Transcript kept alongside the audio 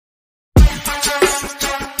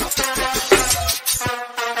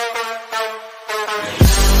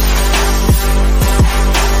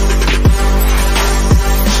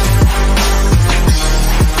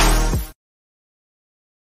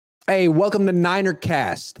Hey, welcome to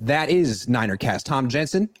Ninercast. That is Ninercast. Tom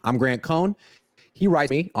Jensen. I'm Grant Cohn. He writes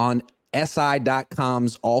me on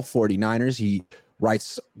SI.com's All 49ers. He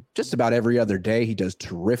writes just about every other day. He does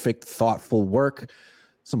terrific, thoughtful work,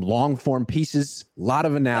 some long-form pieces, a lot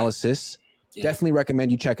of analysis. Yeah. Definitely recommend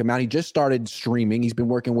you check him out. He just started streaming. He's been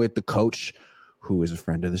working with the coach, who is a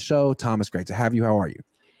friend of the show. Thomas, great to have you. How are you?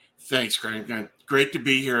 Thanks, Grant. Great to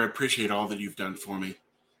be here. I appreciate all that you've done for me.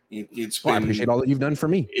 I appreciate all that you've done for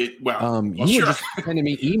me. You sure. Were just sending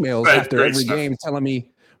me emails right, after every game telling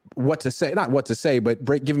me what to say. Not what to say, but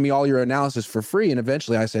giving me all your analysis for free. And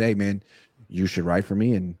eventually I said, hey, man, you should write for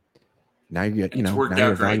me. And now you get, now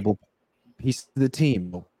you're a valuable piece of the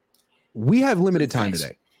team. We have limited time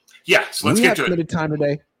today. Yeah, so let's get to it. Limited time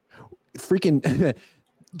today. Freaking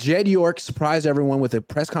Jed York surprised everyone with a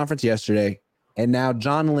press conference yesterday. And now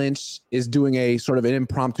John Lynch is doing a sort of an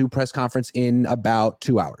impromptu press conference in about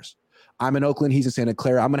 2 hours. I'm in Oakland. He's in Santa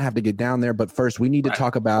Clara. I'm going to have to get down there. But first, we need to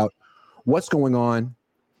talk about what's going on.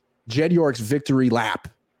 Jed York's victory lap.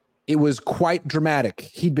 It was quite dramatic.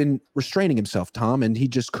 He'd been restraining himself, Tom, and he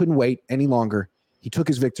just couldn't wait any longer. He took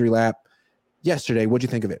his victory lap yesterday. What'd you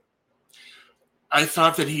think of it? I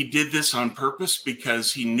thought that he did this on purpose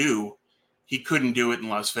because he knew he couldn't do it in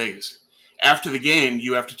Las Vegas. After the game,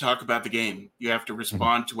 you have to talk about the game. You have to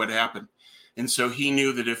respond to what happened. And so he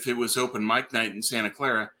knew that if it was open mic night in Santa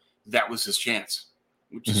Clara, that was his chance,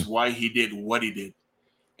 which is why he did what he did.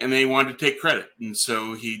 And then he wanted to take credit. And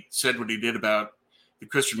so he said what he did about the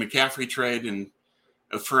Christian McCaffrey trade and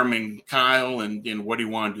affirming Kyle and what he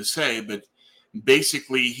wanted to say. But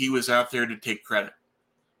basically, he was out there to take credit.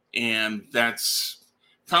 And that's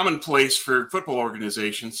commonplace for football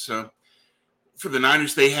organizations. So for the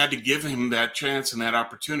Niners, they had to give him that chance and that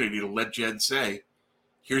opportunity to let Jed say,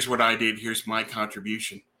 here's what I did, here's my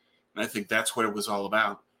contribution. And I think that's what it was all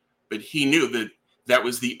about. But he knew that that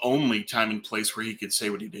was the only time and place where he could say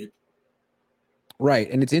what he did. Right.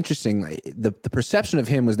 And it's interesting. The perception of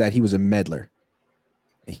him was that he was a meddler.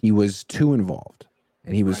 He was too involved.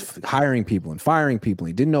 And he was hiring people and firing people.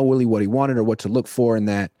 He didn't know really what he wanted or what to look for, and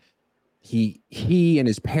that he and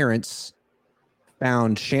his parents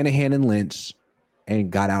found Shanahan and Lynch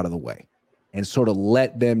and got out of the way and sort of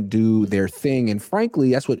let them do their thing. And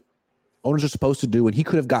frankly, that's what owners are supposed to do. And he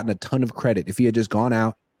could have gotten a ton of credit if he had just gone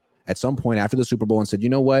out at some point after the Super Bowl and said, you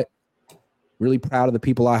know what? Really proud of the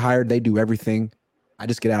people I hired. They do everything. I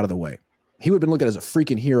just get out of the way. He would have been looked at as a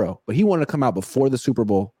freaking hero, but he wanted to come out before the Super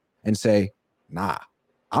Bowl and say, nah,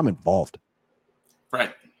 I'm involved.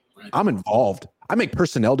 Right. I'm involved. I make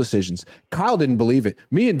personnel decisions. Kyle didn't believe it.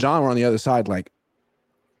 Me and John were on the other side like,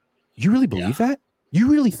 you really believe that? You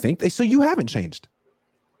really think they? So you haven't changed?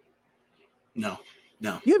 No.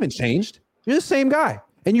 You haven't changed. You're the same guy.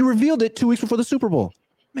 And you revealed it 2 weeks before the Super Bowl.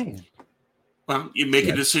 Man. Well, you make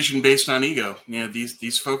a decision based on ego. You know,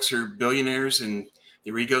 these folks are billionaires and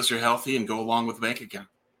their egos are healthy and go along with the bank account.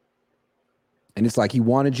 And it's like he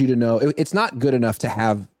wanted you to know it's not good enough to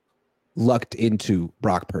have lucked into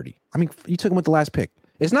Brock Purdy. I mean, you took him with the last pick.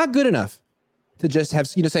 It's not good enough to just have,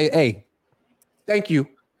 say, hey, thank you.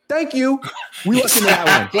 We lucked into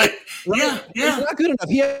that one. Right? Yeah. It's not good enough.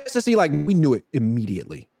 He has to see, like, we knew it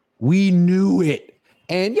immediately. We knew it.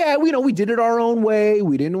 And yeah, we did it our own way.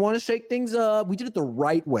 We didn't want to shake things up. We did it the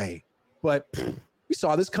right way. But we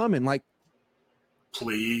saw this coming. Like,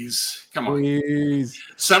 please, come on. Please.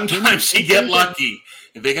 Sometimes you get lucky.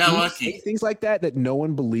 If they got lucky, things like that no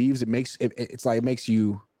one believes. Makes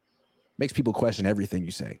people question everything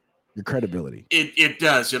you say, your credibility. It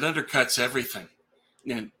does. It undercuts everything.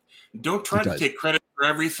 And don't try to take credit for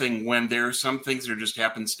everything when there are some things that are just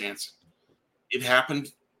happenstance. It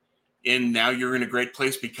happened, and now you're in a great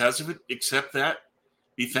place because of it. Accept that.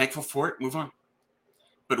 Be thankful for it. Move on.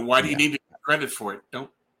 But why do you need to get credit for it? Don't.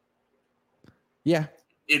 Yeah.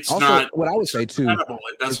 It's also, not what I would say too.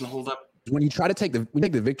 It doesn't hold up. When you try to take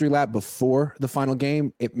the victory lap before the final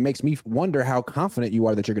game, it makes me wonder how confident you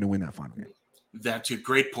are that you're going to win that final game. That's a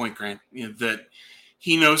great point, Grant. That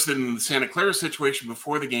he knows that in the Santa Clara situation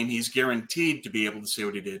before the game, he's guaranteed to be able to say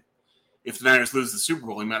what he did. If the Niners lose the Super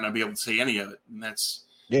Bowl, he might not be able to say any of it, and that's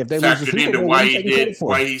if they factored into Bowl, why he did,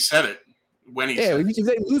 why he said it. When he said if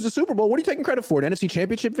they lose the Super Bowl, what are you taking credit for? An NFC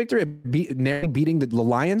Championship victory, beating the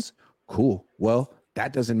Lions? Cool. Well,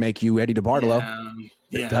 that doesn't make you Eddie DeBartolo.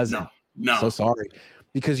 It doesn't. No. So sorry.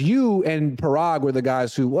 Because you and Parag were the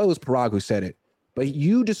guys it was Parag who said it, but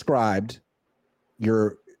you described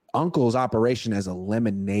your uncle's operation as a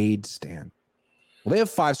lemonade stand. Well, they have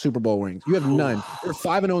 5 Super Bowl rings. You have none. You're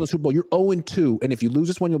 5-0 in the Super Bowl. You're 0-2. And if you lose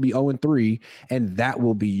this one, you'll be 0-3, and that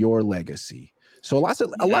will be your legacy. So a lot's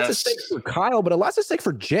at stake for Kyle, but a lot's at stake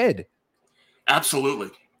for Jed. Absolutely.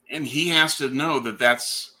 And he has to know that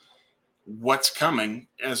that's what's coming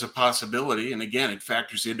as a possibility. And again, it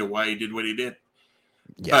factors into why he did what he did.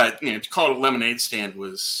 Yeah. But to call it a lemonade stand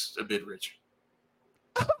was a bit rich.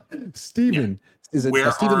 Stephen, is it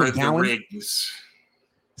Where Stephen are McGowan? The rings?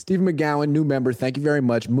 Stephen McGowan, new member. Thank you very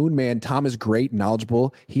much. Moon Man, Tom is great,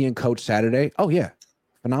 knowledgeable. He and Coach Saturday. Oh, yeah.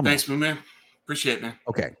 Phenomenal. Thanks, Moon Man. Appreciate it, man.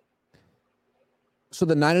 Okay. So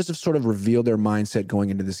the Niners have sort of revealed their mindset going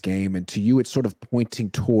into this game. And to you, it's sort of pointing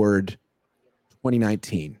toward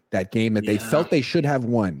 2019, that game that they felt they should have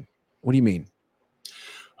won. What do you mean?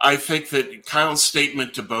 I think that Kyle's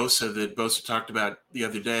statement to Bosa that Bosa talked about the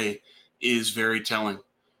other day is very telling.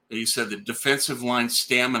 He said that defensive line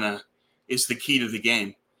stamina is the key to the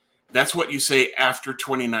game. That's what you say after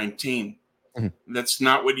 2019. Mm-hmm. That's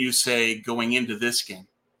not what you say going into this game.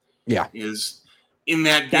 Yeah. Is in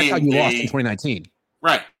that game. That's how you lost in 2019.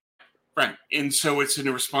 Right. Right. And so it's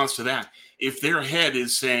in response to that. If their head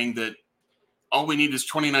is saying that all we need is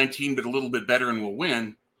 2019, but a little bit better and we'll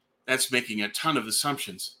win, that's making a ton of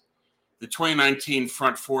assumptions. The 2019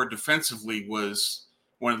 front four defensively was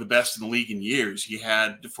one of the best in the league in years. You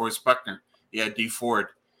had DeForest Buckner. You had D Ford.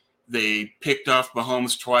 They picked off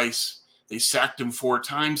Mahomes twice. They sacked him 4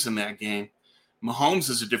 times in that game. Mahomes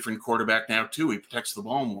is a different quarterback now, too. He protects the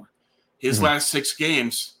ball more. His last 6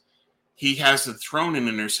 games, he hasn't thrown an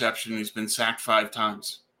interception. He's been sacked 5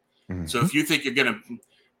 times. So if you think you're going to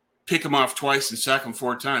pick him off twice and sack him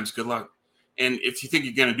 4 times, good luck. And if you think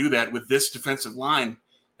you're going to do that with this defensive line,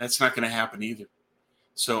 that's not going to happen either.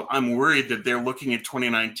 So I'm worried that they're looking at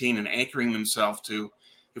 2019 and anchoring themselves to,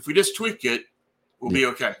 if we just tweak it, we'll be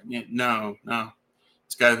okay. No.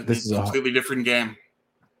 It's a completely different game.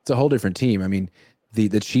 It's a whole different team. I mean,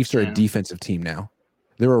 the Chiefs are a defensive team now.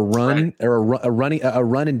 They're a run, they're a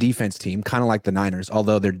run and defense team, kind of like the Niners.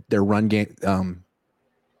 Although their run game,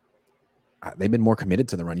 they've been more committed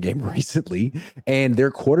to the run game recently, and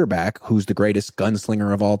their quarterback, who's the greatest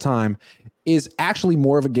gunslinger of all time, is actually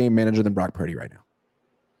more of a game manager than Brock Purdy right now.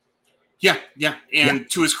 Yeah. And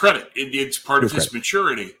to his credit, it's part of his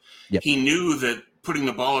maturity. Yep. He knew that putting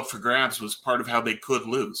the ball up for grabs was part of how they could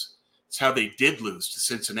lose. It's how they did lose to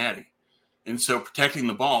Cincinnati. And so protecting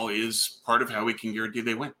the ball is part of how we can guarantee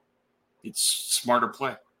they win. It's smarter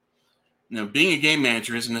play. Now, being a game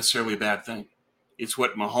manager isn't necessarily a bad thing. It's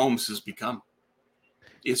what Mahomes has become.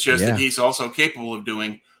 It's just that he's also capable of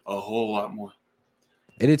doing a whole lot more.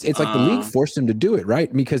 And it's like the league forced him to do it,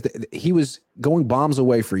 right? Because he was going bombs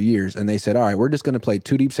away for years, and they said, all right, we're just going to play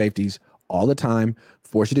 2 deep safeties all the time,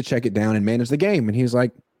 force you to check it down and manage the game. And he was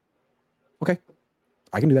like, okay,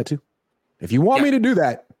 I can do that too. If you want me to do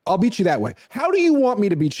that, I'll beat you that way. How do you want me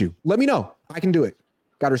to beat you? Let me know. I can do it.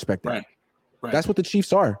 Got to respect that. Right. That's what the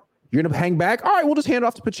Chiefs are. You're going to hang back? All right, we'll just hand it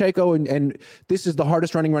off to Pacheco, and this is the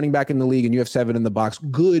hardest running back in the league, and you have 7 in the box.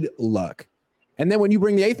 Good luck. And then when you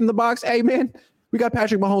bring the 8th in the box, hey, man, we got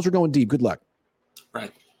Patrick Mahomes. We're going deep. Good luck.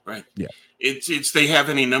 Right. Yeah. It's they have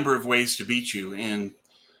any number of ways to beat you, and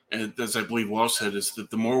as I believe Walsh said, is that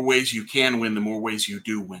the more ways you can win, the more ways you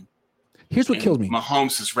do win. Here's what kills me.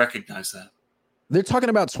 Mahomes has recognized that. They're talking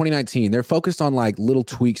about 2019. They're focused on like little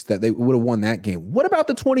tweaks that they would have won that game. What about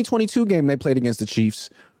the 2022 game they played against the Chiefs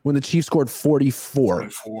when the Chiefs scored 44?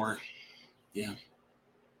 44. Yeah.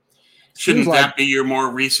 Shouldn't that be your more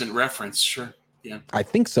recent reference? Sure. Yeah. I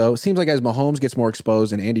think so. It seems like as Mahomes gets more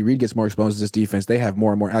exposed and Andy Reid gets more exposed to this defense, they have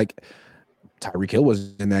more and more. Like Tyreek Hill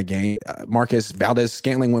was in that game. Marcus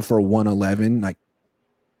Valdez-Scantling went for a 111. Like,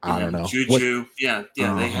 I don't know. Juju. Yeah.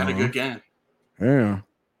 They had a good game. Yeah.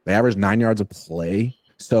 They averaged 9 yards a play.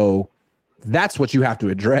 So that's what you have to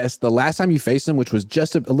address. The last time you faced them, which was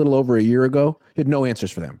just a little over a year ago, you had no answers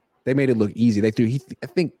for them. They made it look easy. They threw, I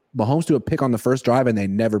think Mahomes threw a pick on the first drive and they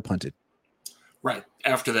never punted. Right.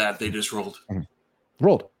 After that, they just rolled.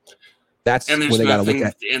 Rolled. That's where they got to look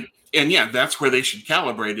at. And that's where they should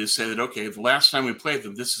calibrate is say that, okay, the last time we played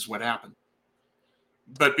them, this is what happened.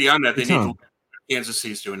 But beyond that, they need to look at what Kansas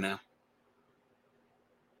City's doing now.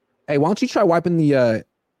 Hey, why don't you try wiping the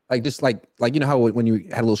like you know how when you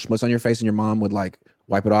had a little schmutz on your face and your mom would like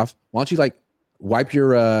wipe it off? Why don't you like wipe your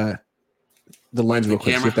the lens real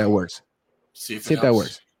quick, see if that works. See if that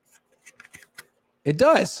works. It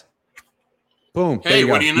does. Boom. Hey, there you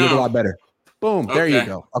go. What do you know? You look a lot better. Boom. Okay. There you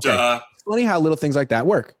go. Okay. It's funny how little things like that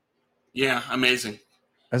work. Yeah, amazing.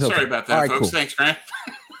 That's Sorry about that, folks. Cool. Thanks, Grant.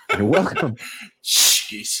 You're welcome.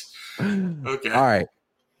 Jeez. Okay. All right.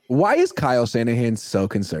 Why is Kyle Shanahan so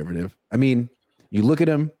conservative? I mean, you look at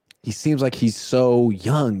him, he seems like he's so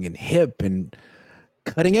young and hip and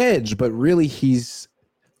cutting edge, but really he's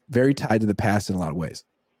very tied to the past in a lot of ways.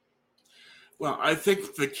 Well, I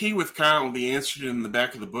think the key with Kyle, the answer in the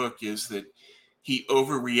back of the book is that he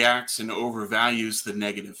overreacts and overvalues the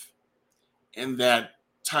negative. And that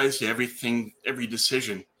ties to everything, every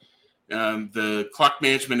decision. The clock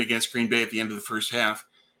management against Green Bay at the end of the first half,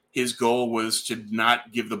 his goal was to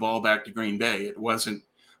not give the ball back to Green Bay. It wasn't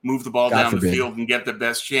move the ball God down forbid. the field and get the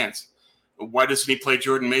best chance. Why doesn't he play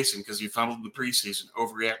Jordan Mason? Because he fumbled in the preseason,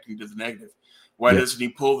 overreacting to the negative. Why doesn't he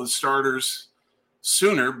pull the starters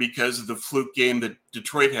sooner? Because of the fluke game that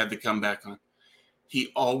Detroit had to come back on.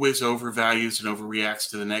 He always overvalues and overreacts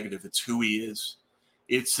to the negative. It's who he is.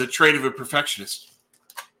 It's the trait of a perfectionist.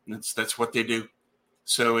 That's what they do.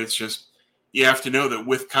 So it's just, you have to know that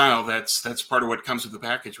with Kyle, that's part of what comes with the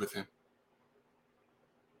package with him.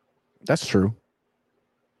 That's true.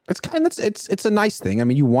 It's a nice thing. I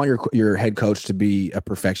mean, you want your head coach to be a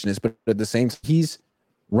perfectionist, but at the same time, he's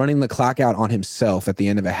running the clock out on himself at the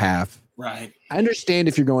end of a half. Right. I understand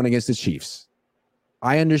if you're going against the Chiefs.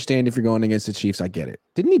 I get it.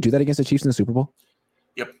 Didn't he do that against the Chiefs in the Super Bowl?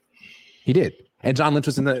 Yep. He did. And John Lynch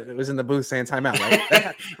was in the booth saying timeout,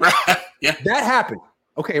 right? Right. Yeah. That happened.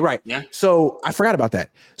 Okay, right. Yeah. So I forgot about that.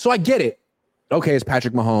 So I get it. Okay, it's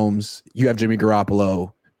Patrick Mahomes. You have Jimmy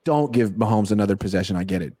Garoppolo. Don't give Mahomes another possession. I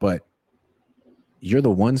get it. But you're the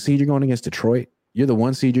 1 seed. You're going against Detroit. You're the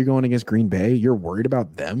 1 seed. You're going against Green Bay. You're worried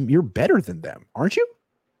about them. You're better than them, aren't you?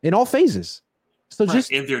 In all phases. So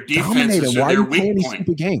just and their defenses are their weak point.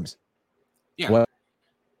 Stupid games. Yeah. Well,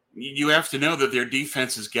 you have to know that their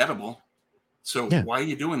defense is gettable. So why are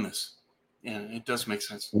you doing this? Yeah, it does make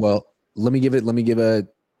sense. Well, let me give a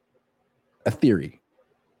theory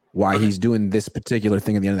why he's doing this particular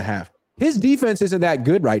thing at the end of the half. His defense isn't that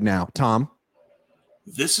good right now, Tom.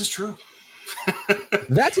 This is true.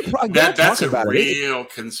 That's a real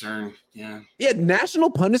concern. Yeah. Yeah.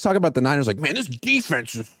 National pundits talk about the Niners like, man, this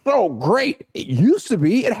defense is so great. It used to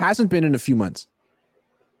be. It hasn't been in a few months.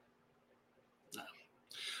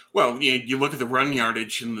 Well, you look at the run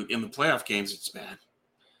yardage in the playoff games, it's bad.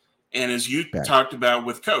 And as you talked about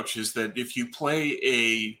with Coach, is that if you play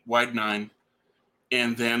a wide 9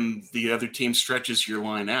 and then the other team stretches your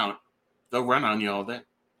line out, they'll run on you all day.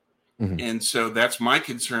 Mm-hmm. And so that's my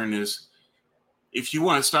concern is if you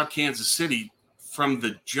want to stop Kansas City from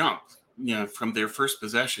the jump, from their first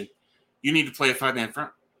possession, you need to play a 5-man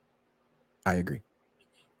front. I agree.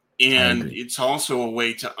 And it's also a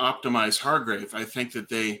way to optimize Hargrave. I think that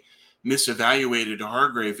they misevaluated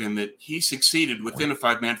Hargrave in that he succeeded within a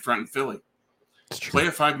 5-man front in Philly. Play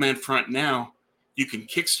a 5-man front now, you can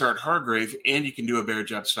kickstart Hargrave and you can do a better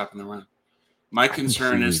job stopping the run. My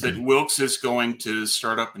concern is that Wilkes is going to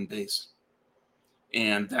start up in base.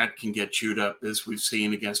 And that can get chewed up as we've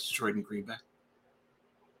seen against Detroit and Green Bay.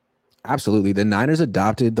 Absolutely. The Niners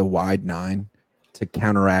adopted the wide 9 to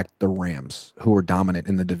counteract the Rams, who were dominant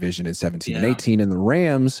in the division in 17 and 18. And the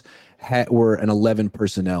Rams were an 11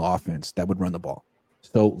 personnel offense that would run the ball.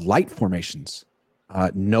 So light formations,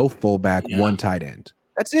 no fullback, 1 tight end.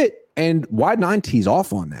 That's it. And wide 9 tees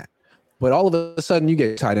off on that. But all of a sudden you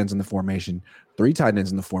get tight ends in the formation, 3 tight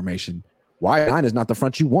ends in the formation. Wide 9 is not the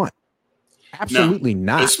front you want. Absolutely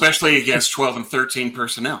not. Especially against 12 and 13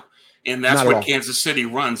 personnel. And that's what Kansas City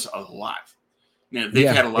runs a lot. They've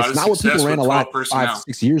had a lot of success with 12 personnel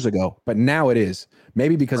 5-6 years ago, but now it is.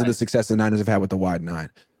 Maybe because of the success the Niners have had with the wide 9.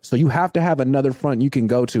 So you have to have another front you can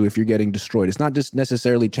go to if you're getting destroyed. It's not just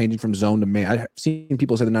necessarily changing from zone to man. I've seen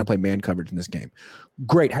people say they're not playing man coverage in this game.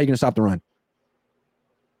 Great. How are you going to stop the run?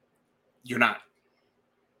 You're not.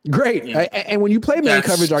 Great. And when you play man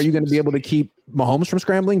coverage, are you going to be able to keep Mahomes from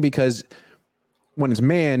scrambling? Because when it's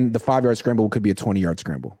man, the 5-yard scramble could be a 20-yard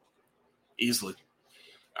scramble. Easily.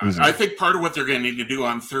 I think part of what they're going to need to do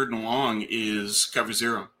on 3rd and long is cover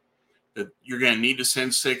 0. That you're going to need to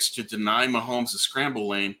send 6 to deny Mahomes a scramble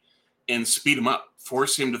lane and speed him up,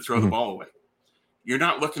 force him to throw the ball away. You're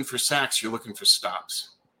not looking for sacks, you're looking for stops.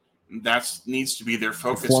 That needs to be their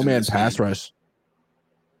focus. 4-man pass rush.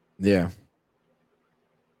 Yeah.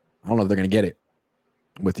 I don't know if they're going to get it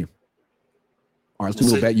with you. All right, let's do a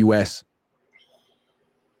little bet US.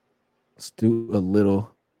 Let's do a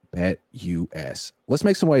little bet US. Let's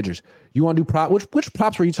make some wagers. You want to do prop? Which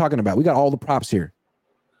props were you talking about? We got all the props here.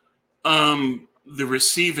 The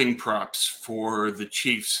receiving props for the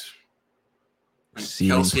Chiefs.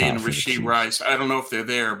 Kelsey and Rashee Rice. I don't know if they're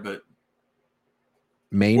there, but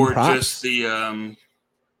main props? Or just the I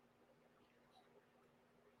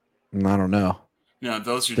don't know. No,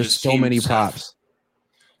 those are There's just so many props.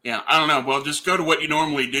 Yeah, I don't know. Well, just go to what you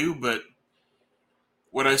normally do, but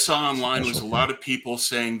what I saw online was a lot of people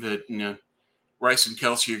saying that Rice and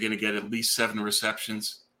Kelsey are going to get at least 7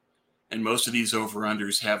 receptions, and most of these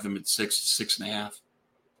over-unders have them at 6 to 6.5.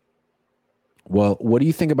 Well, what do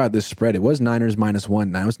you think about this spread? It was Niners -1.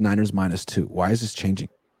 Now it's Niners -2. Why is this changing?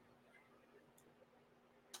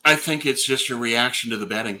 I think it's just a reaction to the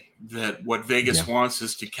betting, that what Vegas wants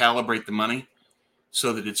is to calibrate the money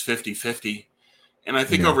so that it's 50-50. And I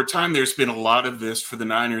think over time there's been a lot of this for the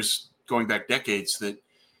Niners going back decades, that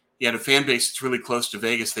you had a fan base that's really close to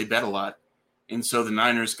Vegas. They bet a lot. And so the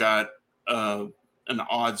Niners got an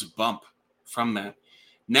odds bump from that.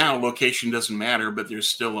 Now location doesn't matter, but there's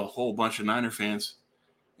still a whole bunch of Niner fans,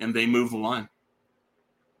 and they move the line.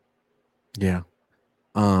 Yeah.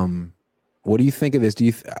 What do you think of this?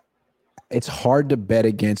 It's hard to bet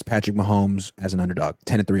against Patrick Mahomes as an underdog,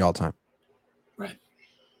 10-3 all time. Right.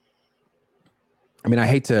 I mean,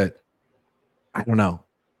 I don't know.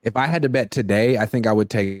 If I had to bet today, I think I would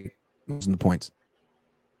take the points.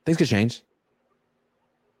 Things could change.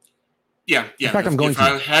 Yeah. In fact, if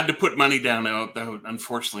I had to put money down,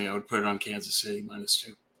 unfortunately, I would put it on Kansas City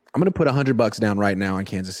 -2. I'm going to put $100 down right now on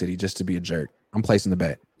Kansas City just to be a jerk. I'm placing the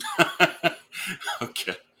bet.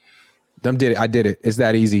 Okay. I did it. It's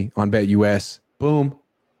that easy on Bet US. Boom.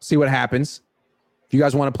 See what happens. If you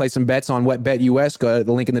guys want to play some bets on what Bet US, go to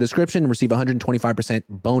the link in the description and receive 125%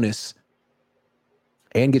 bonus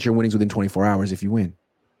and get your winnings within 24 hours if you win.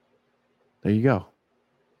 There you go.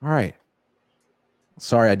 All right.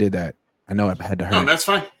 Sorry I did that. I know it had to hurt. No, that's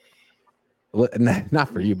fine. Not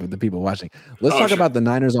for you, but the people watching. Let's talk about the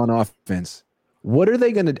Niners on offense. How are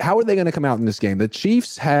they going to come out in this game? The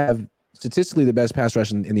Chiefs have statistically the best pass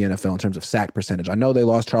rush in the NFL in terms of sack percentage. I know they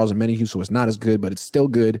lost Charles Omenihu, so it's not as good, but it's still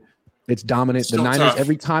good. It's dominant. The Niners, tough.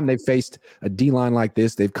 Every time they've faced a D-line like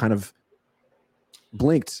this, they've kind of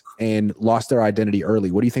blinked and lost their identity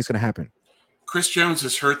early. What do you think is going to happen? Chris Jones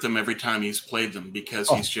has hurt them every time he's played them because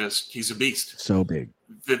he's a beast. So big.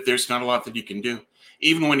 That there's not a lot that you can do.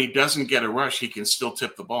 Even when he doesn't get a rush, he can still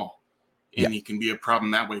tip the ball. And he can be a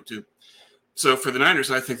problem that way too. So for the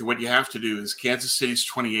Niners, I think that what you have to do is Kansas City's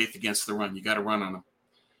 28th against the run. You got to run on them.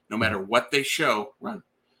 No matter what they show, run.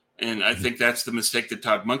 And I think that's the mistake that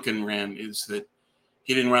Todd Monken ran, is that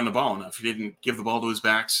he didn't run the ball enough. He didn't give the ball to his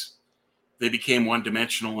backs. They became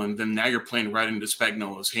one-dimensional, and then now you're playing right into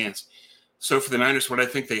Spagnuolo's hands. So for the Niners, what I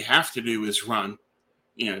think they have to do is run,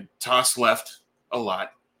 toss left a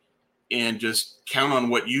lot, and just count on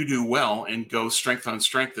what you do well and go strength on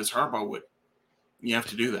strength as Harbaugh would. You have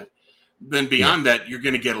to do that. Then beyond that, you're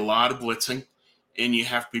going to get a lot of blitzing, and you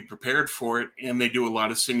have to be prepared for it, and they do a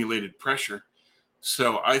lot of simulated pressure.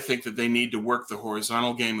 So I think that they need to work the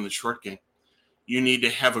horizontal game and the short game. You need to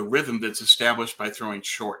have a rhythm that's established by throwing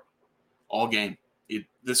short all game.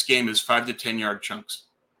 This game is 5 to 10 yard chunks.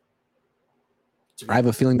 I have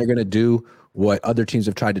a feeling they're going to do what other teams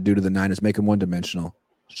have tried to do to the Niners, make them one-dimensional,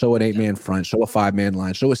 show an 8-man front, show a 5-man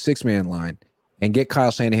line, show a 6-man line, and get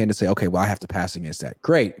Kyle Shanahan to say, okay, well, I have to pass against that.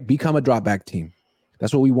 Great. Become a drop-back team.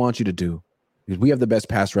 That's what we want you to do, because we have the best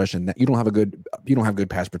pass rush, and you don't have good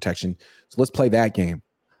pass protection. So let's play that game.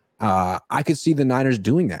 I could see the Niners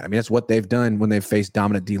doing that. I mean, that's what they've done when they've faced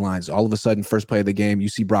dominant D-lines. All of a sudden, first play of the game, you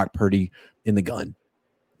see Brock Purdy in the gun,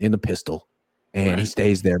 in the pistol, and he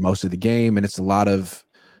stays there most of the game, and it's a lot of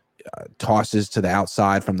tosses to the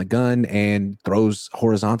outside from the gun and throws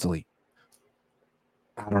horizontally.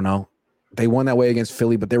 I don't know. They won that way against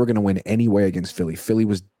Philly, but they were going to win anyway against Philly.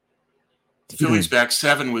 Philly's back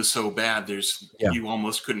seven was so bad, you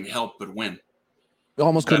almost couldn't help but win. You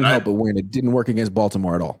almost couldn't help but win. It didn't work against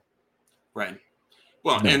Baltimore at all. Right.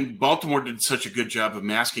 Well, and Baltimore did such a good job of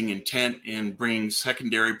masking intent and bringing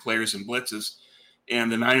secondary players and blitzes,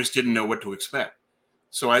 and the Niners didn't know what to expect.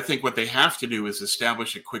 So I think what they have to do is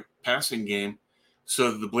establish a quick passing game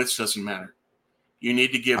so that the blitz doesn't matter. You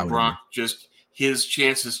need to give Brock just his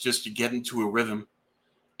chances just to get into a rhythm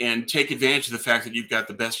and take advantage of the fact that you've got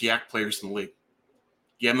the best yak players in the league.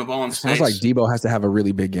 Give him the ball in space. Sounds like Debo has to have a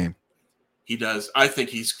really big game. He does. I think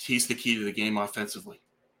he's the key to the game offensively.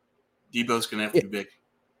 Debo's going to have to be big.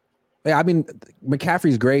 Yeah, I mean,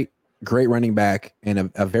 McCaffrey's great running back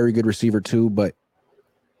and a very good receiver too, but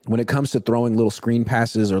when it comes to throwing little screen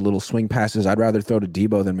passes or little swing passes, I'd rather throw to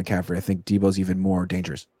Debo than McCaffrey. I think Debo's even more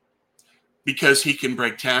dangerous. Because he can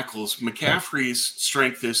break tackles. McCaffrey's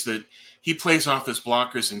strength is that he plays off his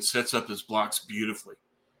blockers and sets up his blocks beautifully.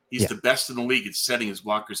 He's the best in the league at setting his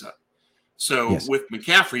blockers up. So with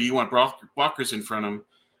McCaffrey, you want blockers in front of him.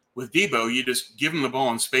 With Debo, you just give him the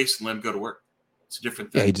ball in space and let him go to work. It's a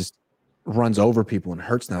different thing. Yeah, he just runs over people and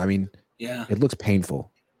hurts them. I mean, it looks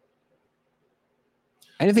painful.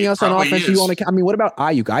 Anything else on offense you want to? I mean, what about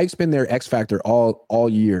Ayuk? Ayuk's been their X factor all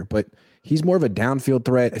year, but he's more of a downfield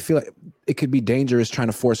threat. I feel like it could be dangerous trying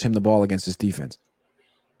to force him the ball against this defense.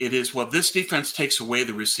 It is. Well, this defense takes away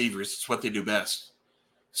the receivers. It's what they do best.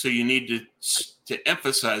 So you need to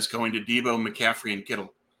emphasize going to Debo, McCaffrey, and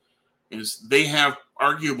Kittle. Is they have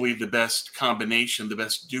arguably the best combination, the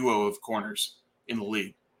best duo of corners in the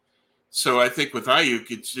league. So I think with Ayuk,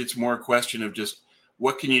 it's more a question of just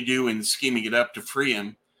what can you do in scheming it up to free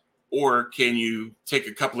him, or can you take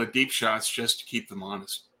a couple of deep shots just to keep them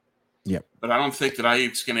honest? Yep. But I don't think that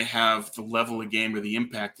Ayuk's going to have the level of game or the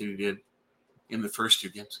impact that he did in the first 2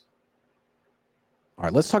 games. All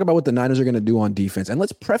right, let's talk about what the Niners are going to do on defense. And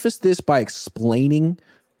let's preface this by explaining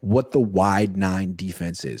what the wide 9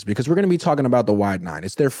 defense is, because we're going to be talking about the wide 9.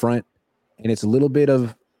 It's their front, and it's a little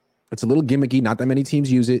gimmicky. Not that many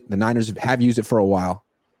teams use it. The Niners have used it for a while.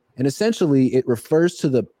 And essentially, it refers to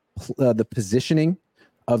the positioning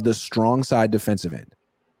of the strong side defensive end,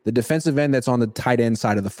 the defensive end that's on the tight end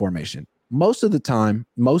side of the formation. Most of the time,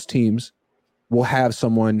 most teams will have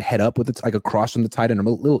someone head up with it, like across from the tight end, or a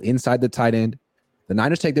little inside the tight end. The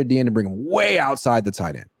Niners take their D end and bring them way outside the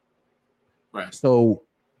tight end. Right. So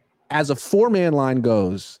as a 4-man line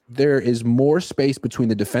goes, there is more space between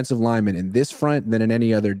the defensive linemen in this front than in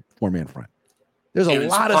any other 4-man front. There's a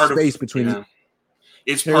lot of space between. Yeah.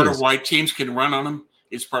 It's part of why teams can run on them.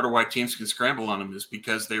 It's part of why teams can scramble on them, is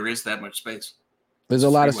because there is that much space. There's a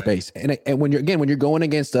lot of space. And when you're going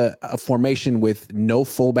against a formation with no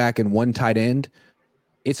fullback and 1 tight end,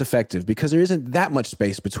 it's effective because there isn't that much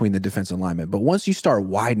space between the defensive linemen. But once you start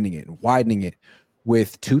widening it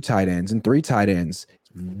with 2 tight ends and 3 tight ends,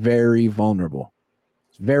 it's very vulnerable.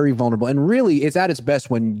 It's very vulnerable. And really, it's at its best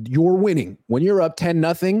when you're winning. When you're up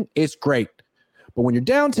 10-0, it's great. But when you're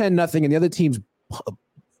down 10-0 and the other team's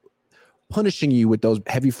punishing you with those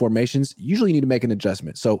heavy formations, usually you need to make an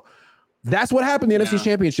adjustment. So that's what happened in the NFC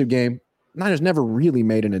Championship game. Niners never really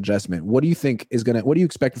made an adjustment. What do you think what do you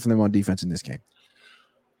expect from them on defense in this game?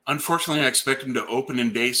 Unfortunately, I expect him to open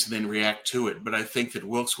in base and then react to it. But I think that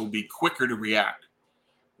Wilkes will be quicker to react.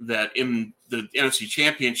 That in the NFC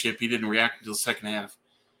Championship, he didn't react until the second half.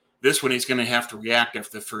 This one, he's going to have to react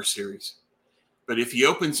after the first series. But if he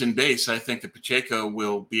opens in base, I think that Pacheco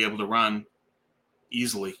will be able to run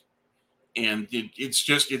easily. And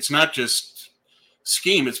it's not just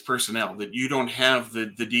scheme, it's personnel. That you don't have the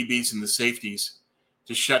DBs and the safeties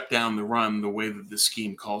to shut down the run the way that the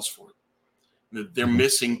scheme calls for it. They're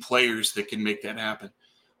missing players that can make that happen.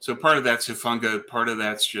 So part of that's Hufanga, part of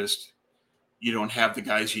that's just you don't have the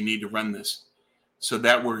guys you need to run this. So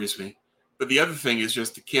that worries me. But the other thing is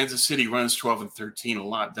just the Kansas City runs 12 and 13 a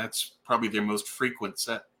lot. That's probably their most frequent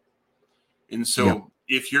set. And so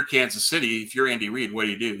if you're Kansas City, if you're Andy Reid, what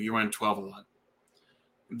do? You run 12 a lot.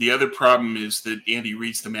 The other problem is that Andy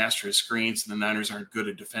Reid's the master of screens and the Niners aren't good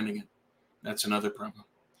at defending it. That's another problem.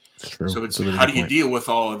 That's true. So it's how do you deal with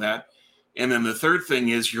all of that? And then the third thing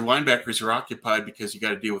is your linebackers are occupied because you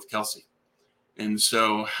got to deal with Kelsey. And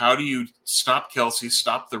so how do you stop Kelsey,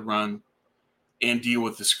 stop the run, and deal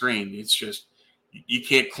with the screen? It's just you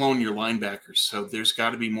can't clone your linebackers. So there's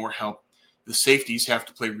got to be more help. The safeties have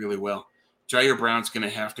to play really well. Jair Brown's going to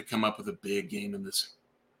have to come up with a big game in this.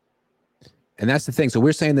 And that's the thing. So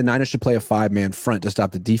we're saying the Niners should play a 5-man front to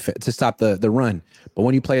stop the defense, to stop the run. But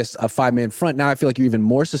when you play a 5-man front, now I feel like you're even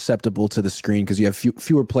more susceptible to the screen because you have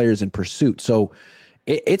fewer players in pursuit. So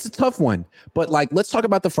it's a tough one. But let's talk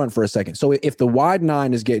about the front for a second. So if the wide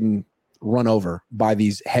 9 is getting run over by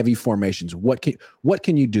these heavy formations, what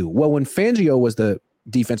can you do? Well, when Fangio was the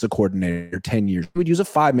defensive coordinator 10 years, he would use a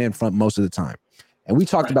 5-man front most of the time. And we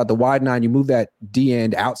talked about the wide 9. You move that D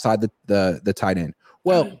end outside the tight end.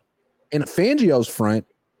 Well, in Fangio's front,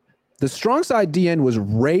 the strong side D end was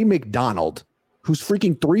Ray McDonald, who's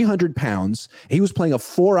freaking 300 pounds. He was playing a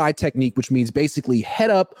 4-eye technique, which means basically head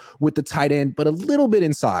up with the tight end, but a little bit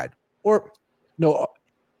inside. Or no,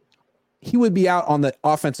 he would be out on the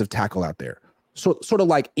offensive tackle out there. So sort of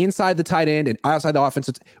like inside the tight end and outside the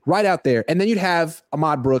offensive, right out there. And then you'd have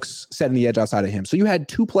Ahmad Brooks setting the edge outside of him. So you had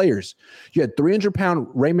 2 players. You had 300-pound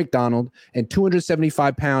Ray McDonald and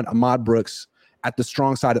 275-pound Ahmad Brooks at the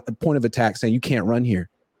strong side at the point of attack saying you can't run here.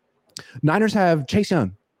 Niners have Chase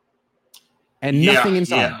Young and nothing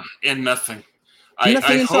inside. Yeah, and nothing. I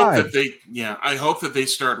hope that they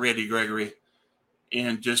start Randy Gregory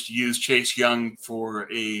and just use Chase Young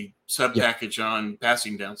for a sub package on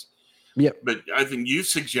passing downs. Yep. But I think you've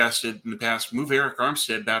suggested in the past, move Eric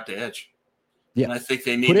Armstead back to edge. Yeah. And I think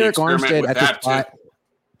they need to experiment with that too.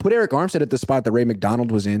 Put Eric Armstead at the spot that Ray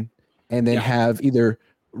McDonald was in, and then have either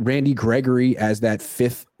Randy Gregory as that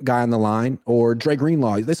 5th guy on the line or Dre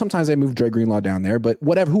Greenlaw. Sometimes they move Dre Greenlaw down there, but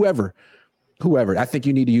whoever. I think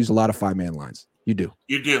you need to use a lot of 5-man lines. You do.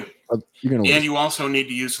 You do. You're gonna lose. And you also need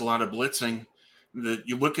to use a lot of blitzing.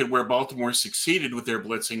 You look at where Baltimore succeeded with their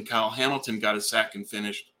blitzing. Kyle Hamilton got a sack and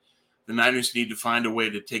finished. The Niners need to find a way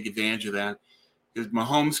to take advantage of that, because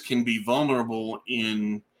Mahomes can be vulnerable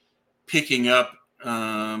in picking up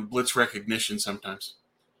blitz recognition sometimes.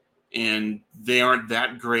 And they aren't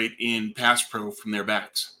that great in pass pro from their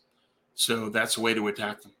backs. So that's a way to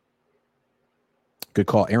attack them. Good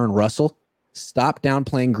call. Aaron Russell, stop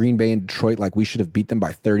downplaying Green Bay and Detroit like we should have beat them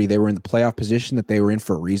by 30. They were in the playoff position that they were in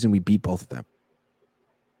for a reason. We beat both of them.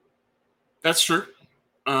 That's true.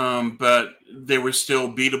 But they were still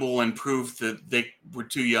beatable and proved that they were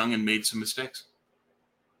too young and made some mistakes.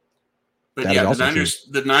 But that yeah,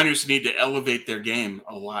 the Niners need to elevate their game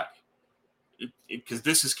a lot, because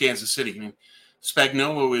this is Kansas City. I mean,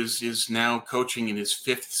 Spagnuolo is now coaching in his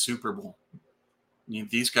 5th Super Bowl. I mean,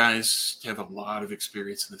 these guys have a lot of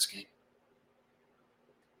experience in this game.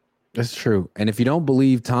 That's true. And if you don't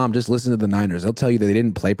believe Tom, just listen to the Niners. They'll tell you that they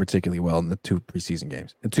didn't play particularly well in the 2 preseason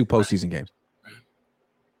games, the 2 postseason games. Right.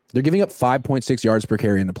 They're giving up 5.6 yards per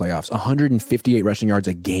carry in the playoffs, 158 rushing yards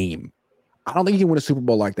a game. I don't think you can win a Super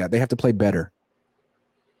Bowl like that. They have to play better.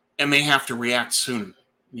 And they have to react soon.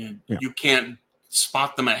 You can't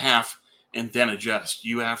spot them at half and then adjust.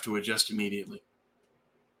 You have to adjust immediately.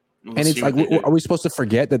 And it's like, are we supposed to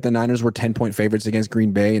forget that the Niners were 10-point favorites against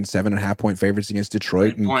Green Bay and 7.5-point favorites against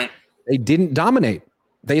Detroit? And they didn't dominate.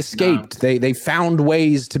 They escaped. No. They found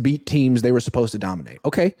ways to beat teams they were supposed to dominate.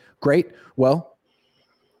 Okay, great. Well,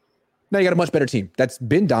 now you got a much better team that's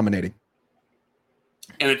been dominating.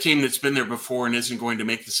 And a team that's been there before and isn't going to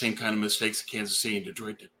make the same kind of mistakes that Kansas City and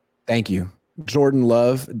Detroit did. Thank you. Jordan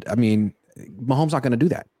Love. I mean, Mahomes not going to do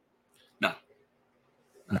that. No.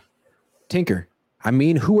 Tinker. I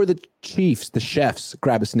mean, who are the Chiefs, the chefs?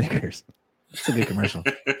 Grab a Snickers. That's a good commercial.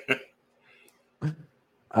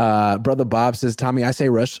 Brother Bob says, Tommy, I say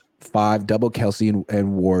rush 5, double Kelsey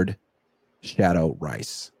and Ward, shadow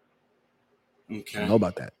Rice. Okay. I don't know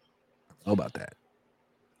about that.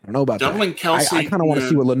 I don't know about doubling that. Kelsey. I kind of want to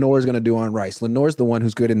see what Lenore's going to do on Rice. Lenore's the one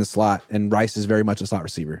who's good in the slot, and Rice is very much a slot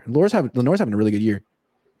receiver. Lenore's having a really good year.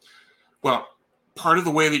 Well, part of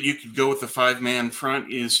the way that you could go with the 5-man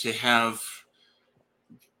front is to have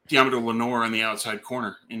Diamador Lenore on the outside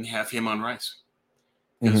corner and have him on Rice.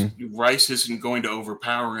 Because Rice isn't going to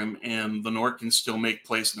overpower him, and Lenore can still make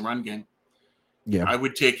plays in the run game. Yeah, I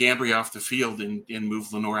would take Ambry off the field and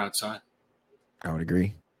move Lenore outside. I would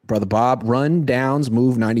agree. Brother Bob, run downs,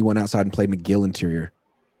 move 91 outside and play McGill interior.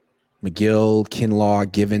 McGill,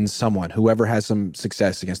 Kinlaw, Givens, someone, whoever has some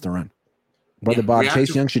success against the run. Brother Bob,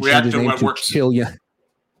 Chase Young should change his name to Chill Young.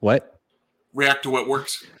 What? React to what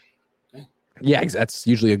works. Yeah, that's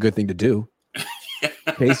usually a good thing to do.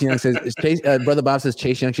 Chase Young says, Brother Bob says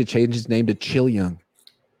Chase Young should change his name to Chill Young.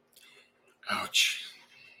 Ouch.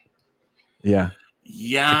 Yeah.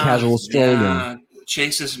 Yeah. A casual stroll Young.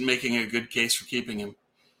 Chase isn't making a good case for keeping him.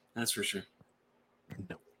 That's for sure.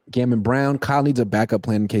 No. Gammon Brown, Kyle needs a backup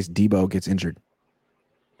plan in case Debo gets injured.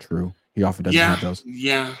 True. He often doesn't have those.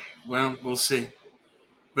 Yeah. Well, we'll see.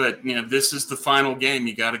 But, this is the final game.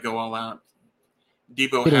 You got to go all out.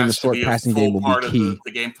 Debo has to be a full part of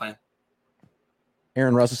the game plan.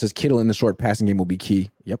 Aaron Russell says Kittle in the short passing game will be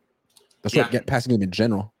key. Yep. The short passing game in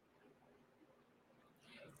general.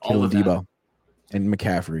 Kittle and Debo and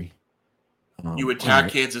McCaffrey. You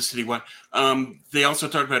attack Kansas City. They also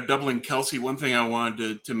talked about doubling Kelsey. One thing I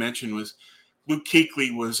wanted to mention was Luke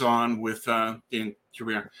Kuechly was on with Luke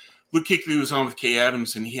Kuechly was on with Kay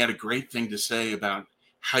Adams, and he had a great thing to say about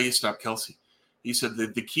how you stop Kelsey. He said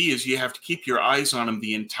that the key is you have to keep your eyes on him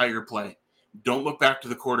the entire play. Don't look back to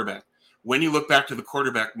the quarterback. When you look back to the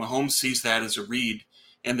quarterback, Mahomes sees that as a read,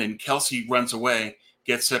 and then Kelsey runs away,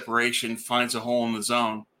 gets separation, finds a hole in the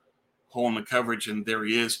zone, hole in the coverage, and there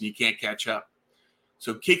he is, and you can't catch up.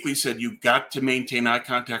 So Kuechly said you've got to maintain eye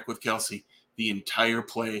contact with Kelsey the entire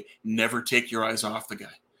play. Never take your eyes off the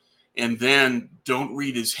guy. And then don't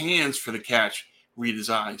read his hands for the catch. Read his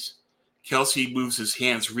eyes. Kelsey moves his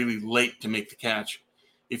hands really late to make the catch.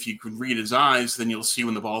 If you could read his eyes, then you'll see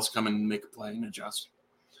when the ball's coming and make a play and adjust.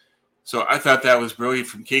 So I thought that was brilliant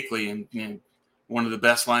from Kuechly, and one of the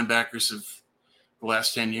best linebackers of the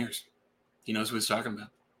last 10 years. He knows what he's talking about.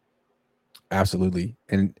 Absolutely.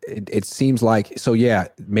 And it seems like,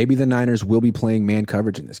 maybe the Niners will be playing man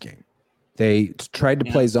coverage in this game. They tried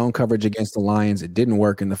to play zone coverage against the Lions. It didn't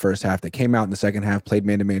work in the first half. They came out in the second half, played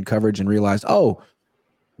man-to-man coverage, and realized,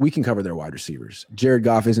 we can cover their wide receivers. Jared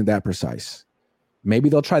Goff isn't that precise. Maybe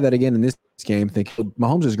they'll try that again in this game. Think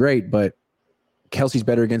Mahomes is great, but Kelsey's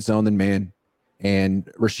better against zone than man. And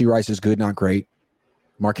Rashee Rice is good, not great.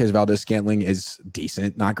 Marquez Valdez-Scantling is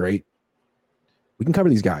decent, not great. We can cover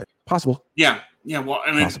these guys. Possible. Yeah. Well,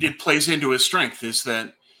 and it plays into his strength is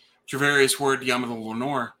that Travarius Ward, Diamador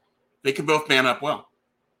Lenore, they can both man up well.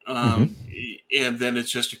 And then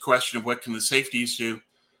it's just a question of what can the safeties do,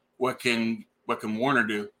 what can Warner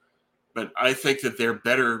do. But I think that they're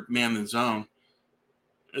better man than zone,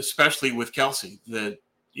 especially with Kelsey. That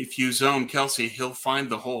if you zone Kelsey, he'll find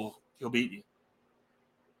the hole, he'll beat you.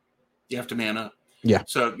 You have to man up. Yeah.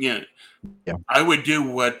 So I would do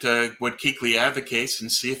what Kuechly advocates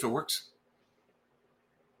and see if it works.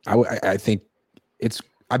 I think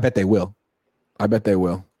I bet they will.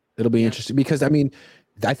 It'll be interesting because, I mean,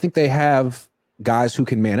 I think they have guys who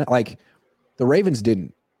can man it. Like the Ravens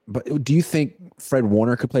didn't. But do you think Fred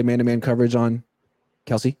Warner could play man-to-man coverage on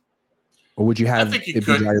Kelsey? Or would you have it be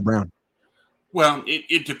Jair Brown? Well,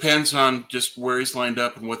 it depends on just where he's lined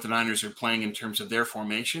up and what the Niners are playing in terms of their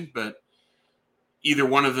formation. But either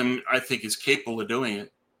one of them, I think, is capable of doing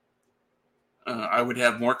it. I would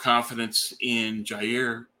have more confidence in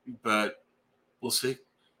Jair, but we'll see.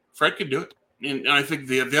 Fred could do it. And I think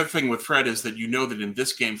the other thing with Fred is that that in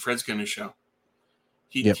this game, Fred's going to show.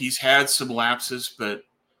 He's had some lapses, but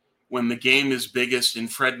when the game is biggest and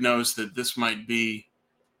Fred knows that this might be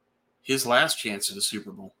his last chance at a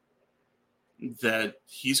Super Bowl, that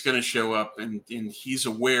he's going to show up and he's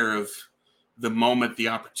aware of the moment, the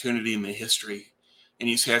opportunity, and the history. And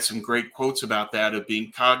he's had some great quotes about that, of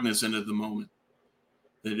being cognizant of the moment.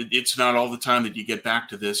 That it's not all the time that you get back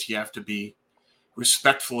to this. You have to be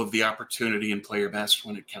respectful of the opportunity and play your best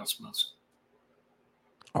when it counts most.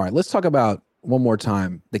 All right, let's talk about one more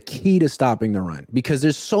time the key to stopping the run, because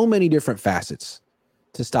there's so many different facets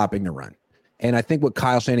to stopping the run. And I think what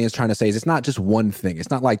Kyle Shanahan is trying to say is it's not just one thing.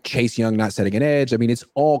 It's not like Chase Young not setting an edge. I mean, it's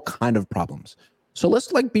all kind of problems. So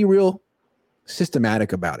let's be real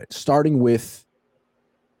systematic about it, starting with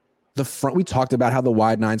the front. We talked about how the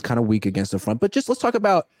wide nine's kind of weak against the front, but just let's talk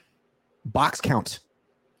about box count.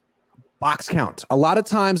 Box count. A lot of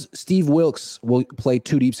times Steve Wilkes will play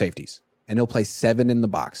 2 deep safeties and he'll play 7 in the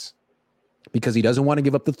box because he doesn't want to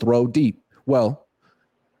give up the throw deep. Well,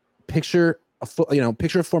 picture a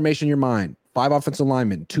formation in your mind. 5 offensive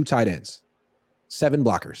linemen, 2 tight ends, 7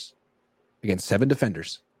 blockers against 7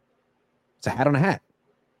 defenders. It's a hat on a hat.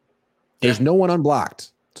 There's no one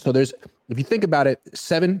unblocked. So if you think about it,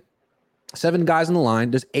 7 guys in the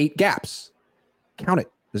line, there's 8 gaps. Count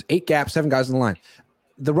it. There's 8 gaps, 7 guys in the line.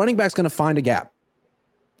 The running back's going to find a gap.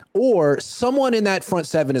 Or someone in that front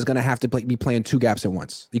 7 is going to have to be playing 2 gaps at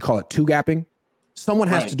once. You call it 2 gapping. Someone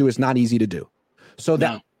has to do it. It's not easy to do. So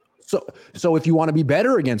so if you want to be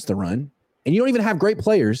better against the run, and you don't even have great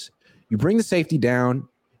players, you bring the safety down,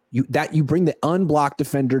 you bring the unblocked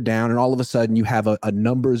defender down, and all of a sudden you have a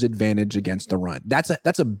numbers advantage against the run. That's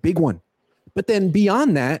a big one. But then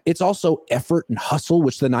beyond that, it's also effort and hustle,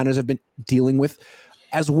 which the Niners have been dealing with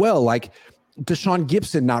as well. Like Deshaun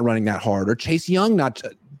Gibson not running that hard, or Chase Young not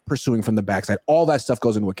pursuing from the backside. All that stuff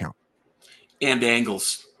goes into account. And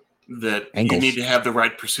angles. You need to have the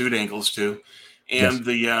right pursuit angles too. And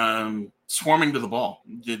the swarming to the ball.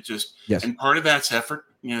 And part of that's effort.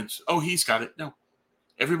 He's got it. No.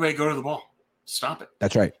 Everybody go to the ball. Stop it.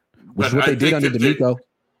 That's right. Which is what they did under D'Amico.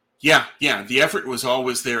 Yeah. The effort was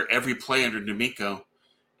always there every play under D'Amico,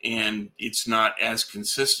 and it's not as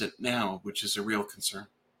consistent now, which is a real concern.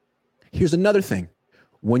 Here's another thing.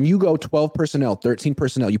 When you go 12 personnel, 13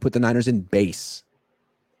 personnel, you put the Niners in base.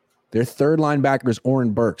 Their third linebacker is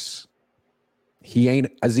Oren Burks. He ain't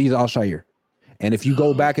Azeez Al-Shaair. And if you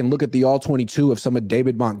go back and look at the all-22 of some of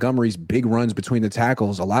David Montgomery's big runs between the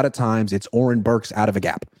tackles, a lot of times it's Oren Burks out of a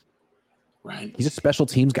gap. Right. He's a special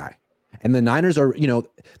teams guy. And the Niners are,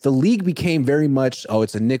 the league became very much,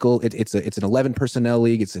 it's a nickel. It's an 11 personnel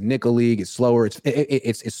league. It's a nickel league. It's slower.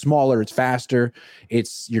 It's smaller. It's faster.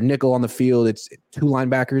 It's your nickel on the field. It's 2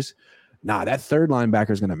 linebackers. Nah, that third linebacker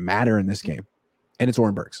is going to matter in this game. And it's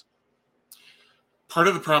Oren Burks. Part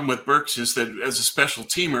of the problem with Burks is that as a special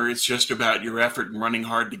teamer, it's just about your effort and running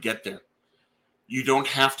hard to get there. You don't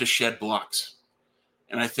have to shed blocks.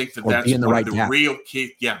 And I think that's one of the real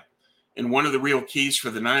key. Yeah. And one of the real keys for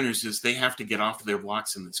the Niners is they have to get off of their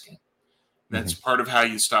blocks in this game. That's part of how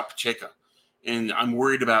you stop Pacheco. And I'm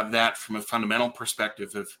worried about that from a fundamental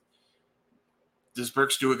perspective of, does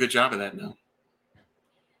Burks do a good job of that now?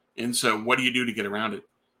 And so what do you do to get around it?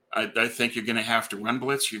 I think you're going to have to run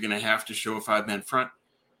blitz. You're going to have to show a 5-man front.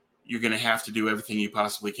 You're going to have to do everything you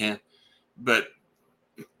possibly can. But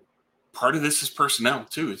part of this is personnel,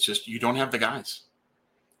 too. It's just you don't have the guys.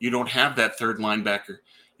 You don't have that third linebacker.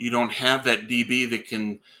 You don't have that DB that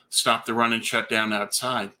can stop the run and shut down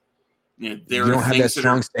outside. You don't have that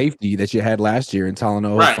strong safety that you had last year in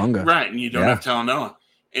Talanoa Funga. Right, and you don't have Talanoa.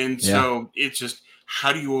 And so it's just,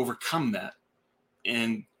 how do you overcome that?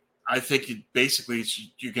 And I think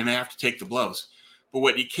you're going to have to take the blows. But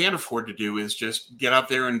what you can't afford to do is just get out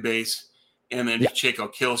there and base, and then Pacheco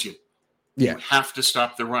kills you. You have to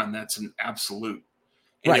stop the run. That's an absolute.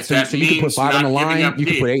 And right. So you could put 5 on the line. You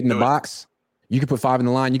could put 8 in the box. You could put 5 in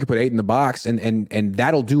the line. You could put 8 in the box, and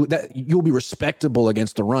that'll do that. You'll be respectable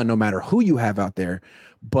against the run, no matter who you have out there.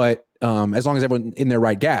 But as long as everyone in their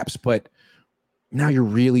right gaps. But now you're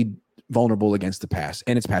really vulnerable against the pass,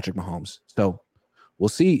 and it's Patrick Mahomes. So we'll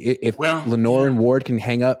see if Lenore and Ward can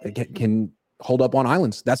hang up, can hold up on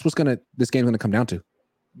islands. That's what's this game's gonna come down to.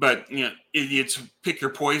 But it's pick your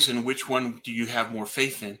poison. Which one do you have more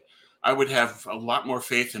faith in? I would have a lot more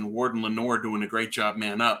faith in Ward and Lenore doing a great job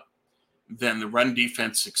man up than the run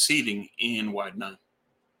defense succeeding in wide 9.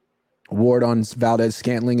 Ward on Valdez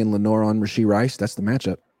Scantling and Lenore on Rashee Rice. That's the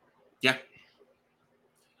matchup. Yeah.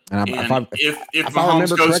 And if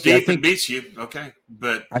Mahomes goes deep and beats you, okay.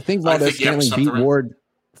 But I think Valdez Scantling beat Ward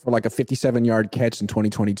for like a 57-yard catch in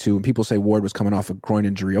 2022. And people say Ward was coming off a groin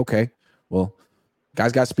injury. Okay. Well,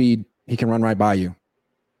 guy's got speed. He can run right by you.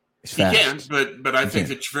 He's fast. He can, but I think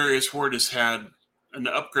that Javarius Ward has had an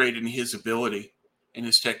upgrade in his ability and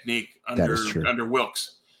his technique under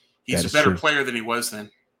Wilkes. He's a better player than he was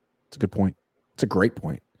then. It's a good point. It's a great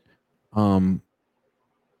point. Bull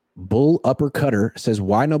Uppercutter says,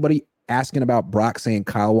 why nobody asking about Brock saying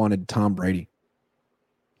Kyle wanted Tom Brady?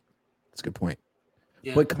 That's a good point.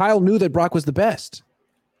 Yeah. But Kyle knew that Brock was the best,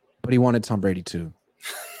 but he wanted Tom Brady too.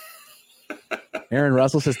 Aaron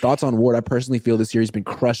Russell says, thoughts on Ward. I personally feel this year he's been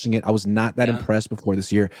crushing it. I was not that impressed before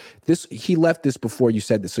this year. He left this before you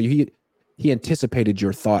said this. So he anticipated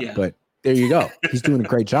your thought, but there you go. He's doing a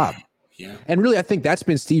great job. Yeah. And really, I think that's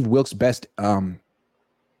been Steve Wilkes' best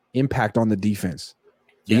impact on the defense.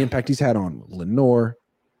 The impact he's had on Lenore,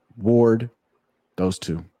 Ward, those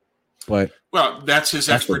two. But that's his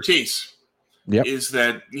expertise. Is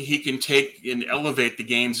that he can take and elevate the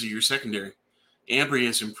games of your secondary. Ambry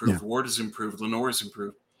has improved. Ward has improved. Lenore has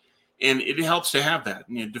improved. And it helps to have that.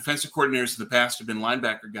 Defensive coordinators in the past have been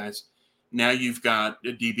linebacker guys. Now you've got a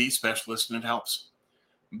DB specialist, and it helps.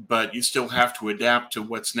 But you still have to adapt to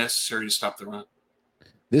what's necessary to stop the run.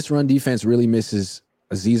 This run defense really misses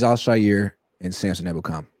Azeez Al-Shaair and Samson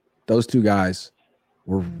Ebukam. Those two guys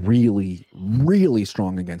were really, really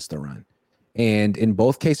strong against the run. And in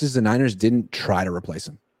both cases, the Niners didn't try to replace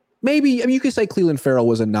him. Maybe, you could say Cleveland Farrell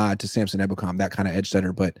was a nod to Samson Ebukam, that kind of edge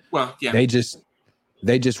setter, but they just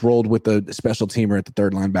rolled with the special teamer at the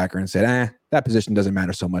third linebacker and said, that position doesn't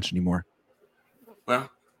matter so much anymore.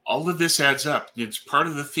 Well, all of this adds up. It's part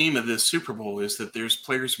of the theme of this Super Bowl is that there's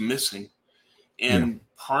players missing. And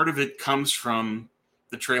part of it comes from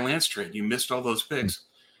the Trey Lance trade. You missed all those picks.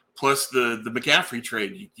 Plus the McCaffrey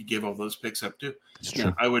trade, you gave all those picks up too.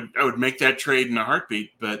 I would make that trade in a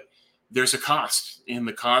heartbeat, but there's a cost, and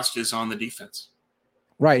the cost is on the defense.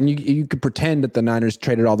 Right, and you could pretend that the Niners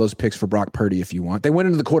traded all those picks for Brock Purdy if you want. They went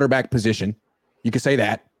into the quarterback position. You could say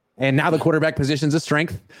that. And now the quarterback position's a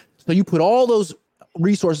strength. So you put all those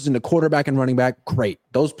resources into quarterback and running back. Great.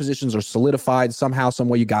 Those positions are solidified somehow, some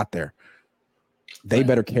way you got there. They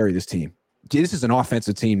better carry this team. This is an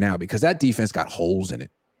offensive team now because that defense got holes in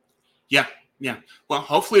it. Yeah. Well,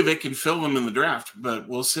 hopefully they can fill them in the draft, but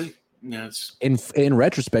we'll see. In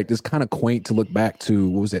retrospect, it's kind of quaint to look back to,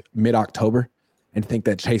 what was it, mid-October, and think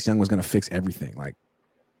that Chase Young was going to fix everything. Like,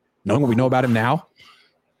 knowing what we know about him now?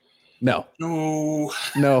 No.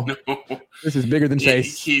 This is bigger than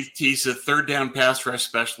Chase. He's a third down pass rush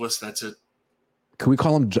specialist. That's it. Can we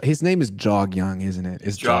call him? His name is Jog Young, isn't it?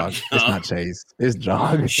 It's Jog. It's not Chase. It's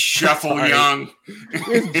Jog. Shuffle Young.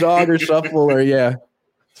 It's Jog or Shuffle or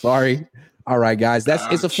Sorry. All right, guys.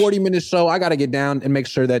 It's a 40-minute show. I got to get down and make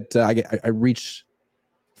sure that I reach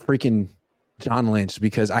freaking John Lynch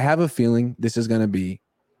because I have a feeling this is going to be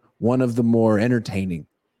one of the more entertaining,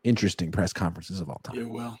 interesting press conferences of all time.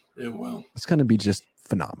 It will. It's going to be just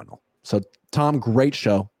phenomenal. So, Tom, great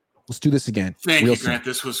show. Let's do this again. Thank you, Grant.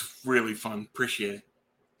 This was really fun. Appreciate it.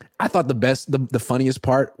 I thought the funniest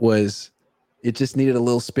part was it just needed a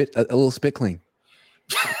little spit clean.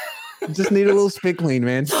 It just needed a little spit clean,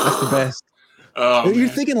 man. That's the best. Oh, you're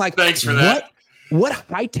thinking like, thanks for that. What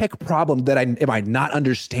high tech problem am I not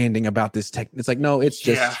understanding about this tech? It's like, no, it's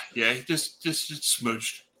just just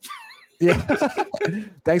smooched. Yeah.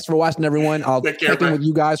 Thanks for watching, everyone. I'll check in with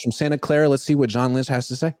you guys from Santa Clara. Let's see what John Lynch has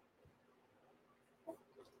to say.